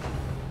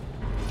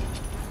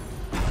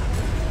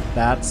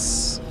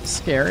 That's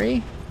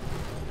scary.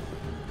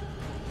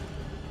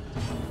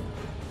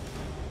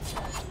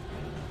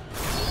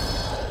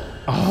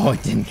 Oh,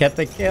 it didn't get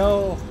the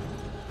kill.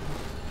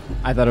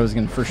 I thought it was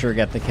going to for sure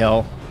get the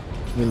kill.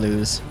 We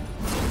lose.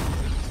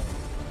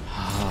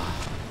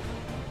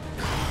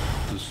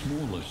 The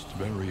smallest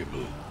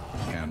variable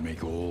can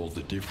make all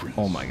the difference.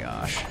 Oh my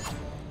gosh.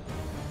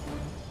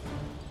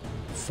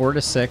 4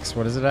 to 6.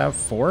 What does it have?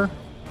 4?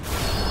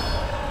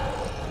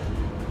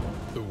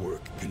 The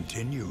work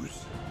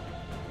continues.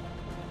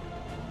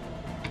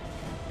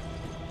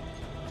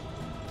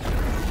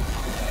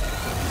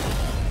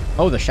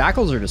 Oh, the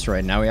shackles are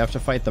destroyed. Now we have to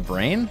fight the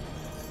brain?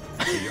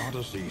 The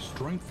Odyssey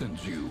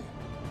strengthens you.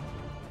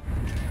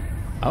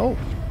 Oh.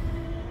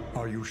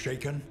 Are you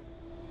shaken?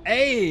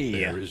 Hey!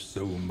 There is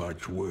so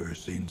much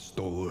worse in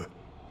store.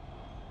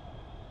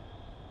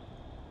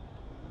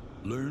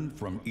 Learn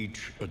from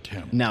each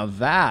attempt. Now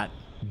that...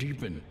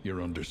 Deepen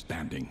your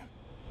understanding,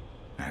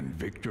 and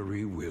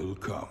victory will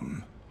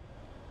come.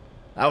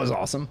 That was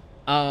awesome.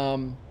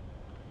 Wow.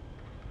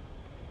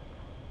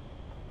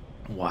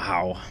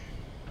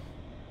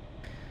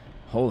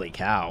 Holy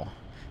cow.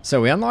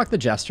 So we unlocked the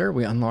Jester,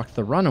 we unlocked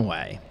the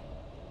Runaway.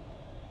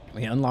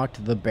 We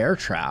unlocked the Bear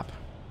Trap.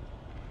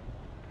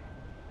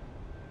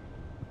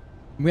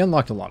 We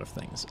unlocked a lot of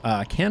things.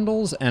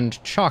 Candles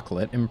and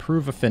chocolate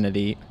improve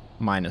affinity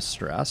minus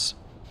stress.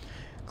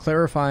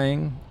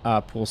 Clarifying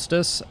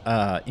poultice,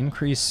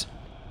 increase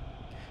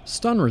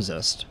stun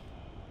resist.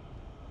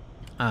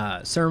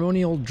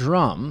 Ceremonial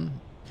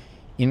drum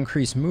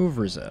Increase move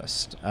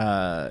resist.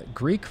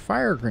 Greek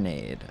fire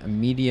grenade. A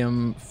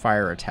medium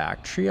fire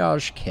attack.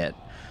 Triage kit.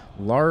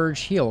 Large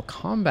heal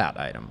combat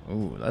item.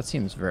 Ooh, that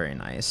seems very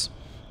nice.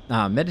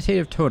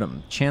 Meditative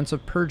totem. Chance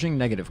of purging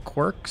negative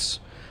quirks.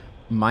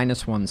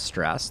 -1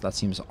 stress. That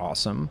seems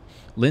awesome.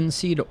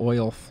 Linseed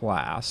oil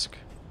flask.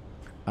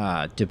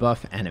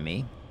 Debuff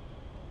enemy.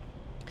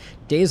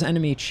 Daze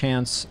enemy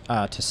chance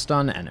to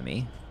stun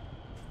enemy.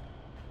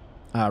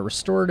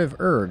 Restorative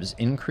herbs.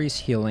 Increase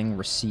healing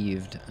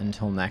received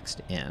until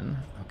next in.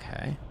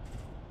 Okay.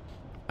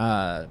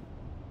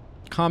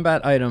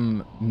 Combat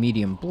item.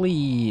 Medium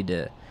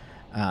bleed.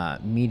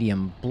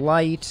 Medium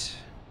blight.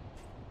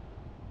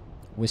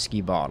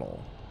 Whiskey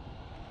bottle.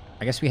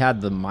 I guess we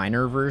had the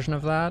minor version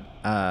of that.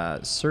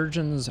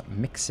 Surgeon's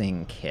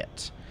mixing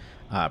kit.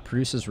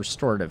 Produces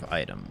restorative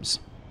items.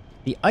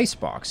 The ice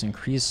box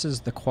increases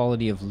the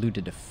quality of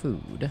looted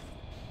food.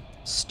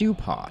 Stew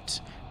pot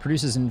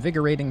produces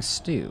invigorating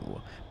stew.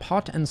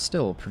 Pot and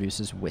still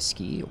produces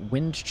whiskey.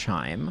 Wind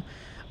chime.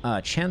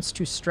 Chance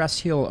to stress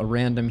heal a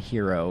random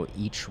hero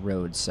each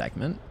road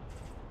segment.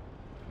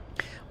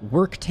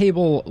 Work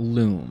table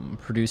loom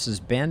produces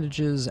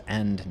bandages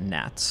and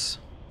nets.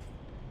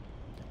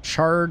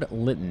 Charred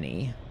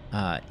litany.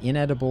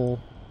 Indelible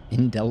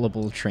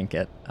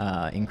trinket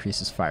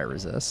increases fire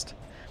resist.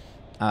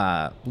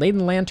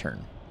 Laden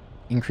lantern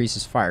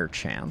increases fire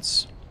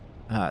chance.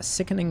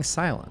 Sickening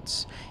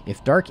silence.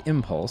 If dark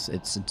impulse,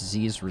 it's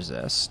disease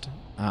resist.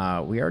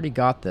 We already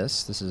got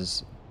this. This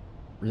is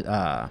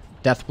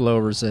death blow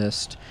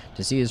resist,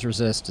 disease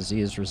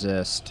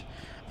resist,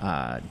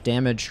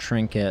 damage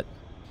trinket,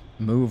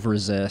 move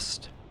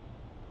resist.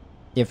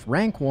 If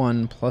rank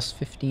 1 plus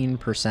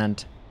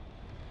 15%,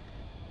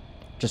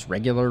 just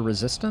regular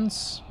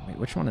resistance? Wait,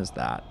 which one is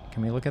that?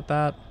 Can we look at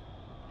that?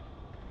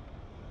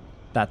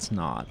 That's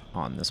not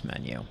on this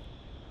menu.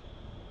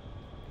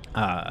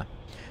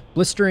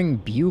 Blistering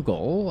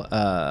Bugle.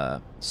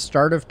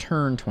 Start of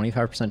turn,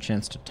 25%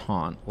 chance to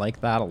taunt.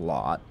 Like that a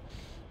lot.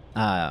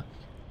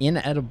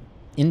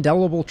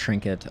 Indelible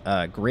Trinket.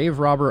 Grave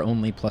Robber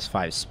only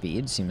 +5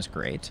 speed. Seems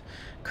great.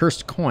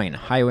 Cursed Coin.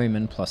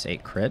 Highwayman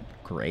 +8 crit.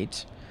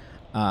 Great.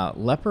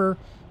 Leper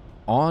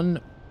on...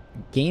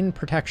 Gain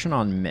protection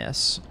on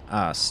miss.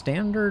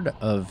 Standard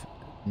of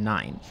the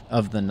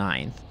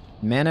 9th.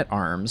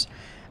 Man-at-Arms.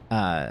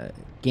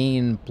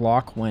 Gain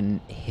block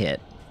when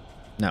hit.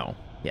 No.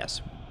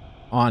 Yes.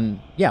 When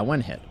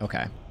hit.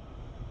 Okay.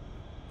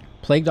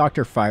 Plague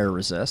Doctor fire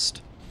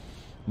resist.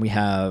 We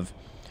have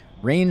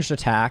ranged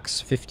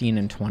attacks 15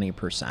 and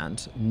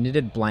 20%.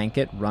 Knitted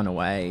blanket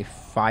runaway.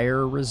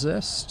 Fire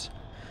resist.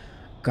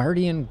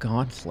 Guardian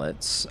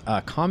gauntlets.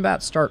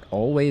 Combat start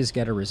always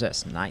get a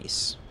resist.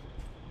 Nice.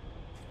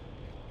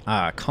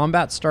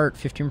 Combat start,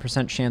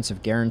 15% chance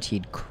of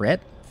guaranteed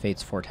crit.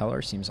 Fate's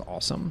Foreteller seems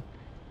awesome.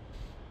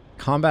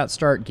 Combat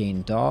start,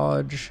 gain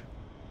dodge.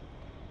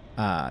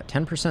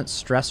 10%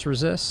 stress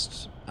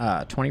resist.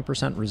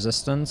 20%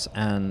 resistance.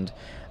 And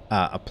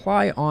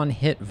apply on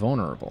hit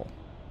vulnerable.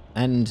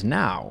 And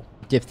now,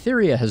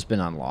 Diphtheria has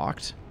been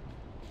unlocked.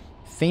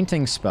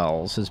 Fainting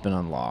spells has been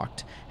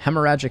unlocked.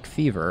 Hemorrhagic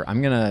fever.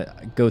 I'm going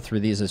to go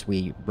through these as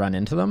we run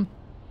into them.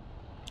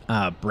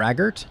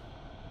 Braggart.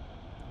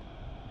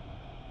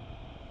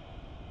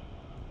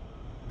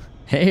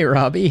 Hey,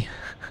 Robbie.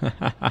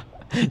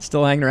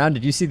 Still hanging around.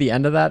 Did you see the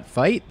end of that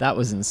fight? That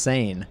was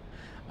insane.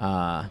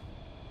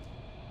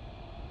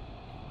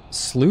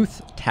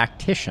 Sleuth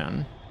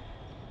Tactician.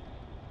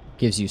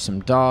 Gives you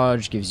some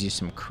dodge, gives you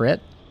some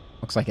crit.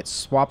 Looks like it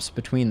swaps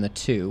between the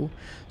two.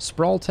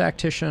 Sprawl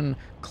Tactician,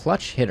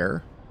 Clutch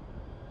Hitter,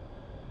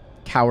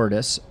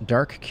 Cowardice,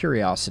 Dark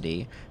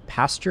Curiosity,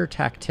 Pasture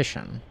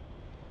Tactician,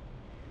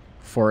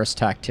 Forest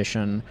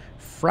Tactician,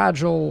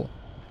 Fragile,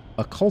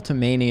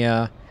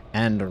 Occultomania,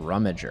 and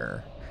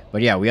Rummager.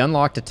 But yeah, we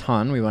unlocked a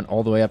ton. We went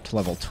all the way up to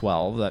level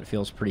 12. That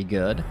feels pretty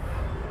good.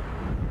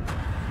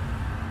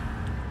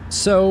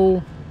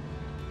 So...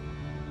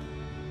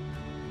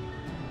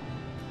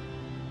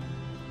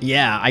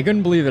 yeah, I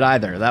couldn't believe it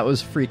either. That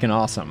was freaking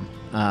awesome.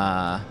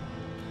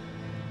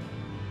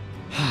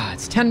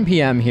 It's 10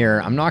 p.m.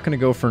 here. I'm not going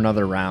to go for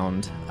another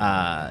round.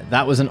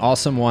 That was an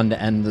awesome one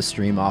to end the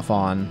stream off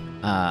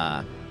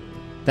on.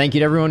 Thank you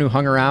to everyone who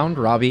hung around.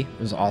 Robbie, it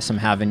was awesome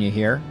having you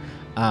here.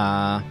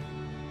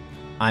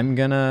 I'm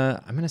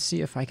gonna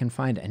see if I can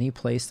find any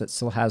place that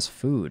still has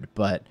food,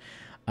 but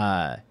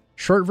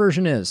short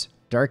version is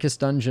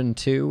Darkest Dungeon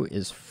 2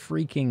 is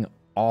freaking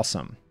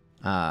awesome.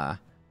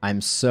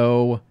 I'm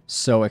so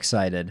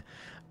excited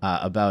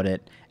about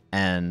it,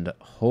 and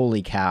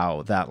holy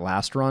cow, that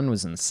last run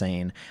was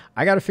insane.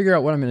 I gotta figure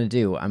out what I'm gonna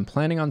do. I'm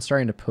planning on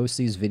starting to post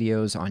these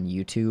videos on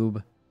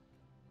YouTube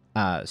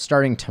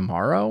starting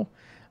tomorrow,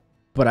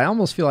 but I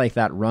almost feel like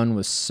that run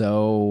was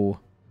so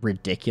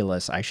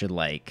ridiculous I should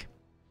like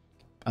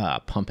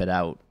pump it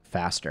out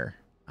faster.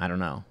 I don't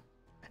know.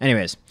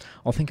 Anyways,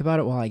 I'll think about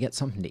it while I get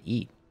something to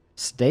eat.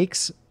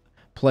 Steaks,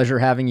 pleasure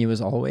having you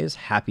as always.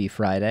 Happy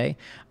Friday.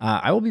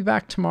 I will be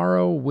back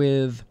tomorrow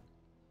with...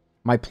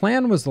 my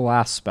plan was the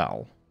last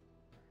spell.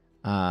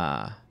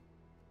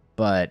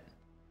 but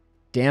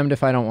damned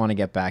if I don't want to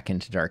get back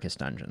into Darkest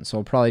Dungeon. So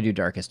I'll probably do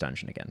Darkest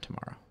Dungeon again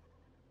tomorrow.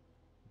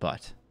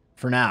 But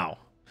for now,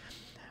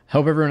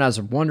 hope everyone has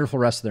a wonderful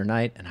rest of their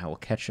night, and I will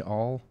catch you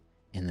all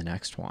in the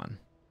next one.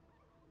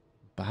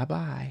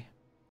 Bye-bye.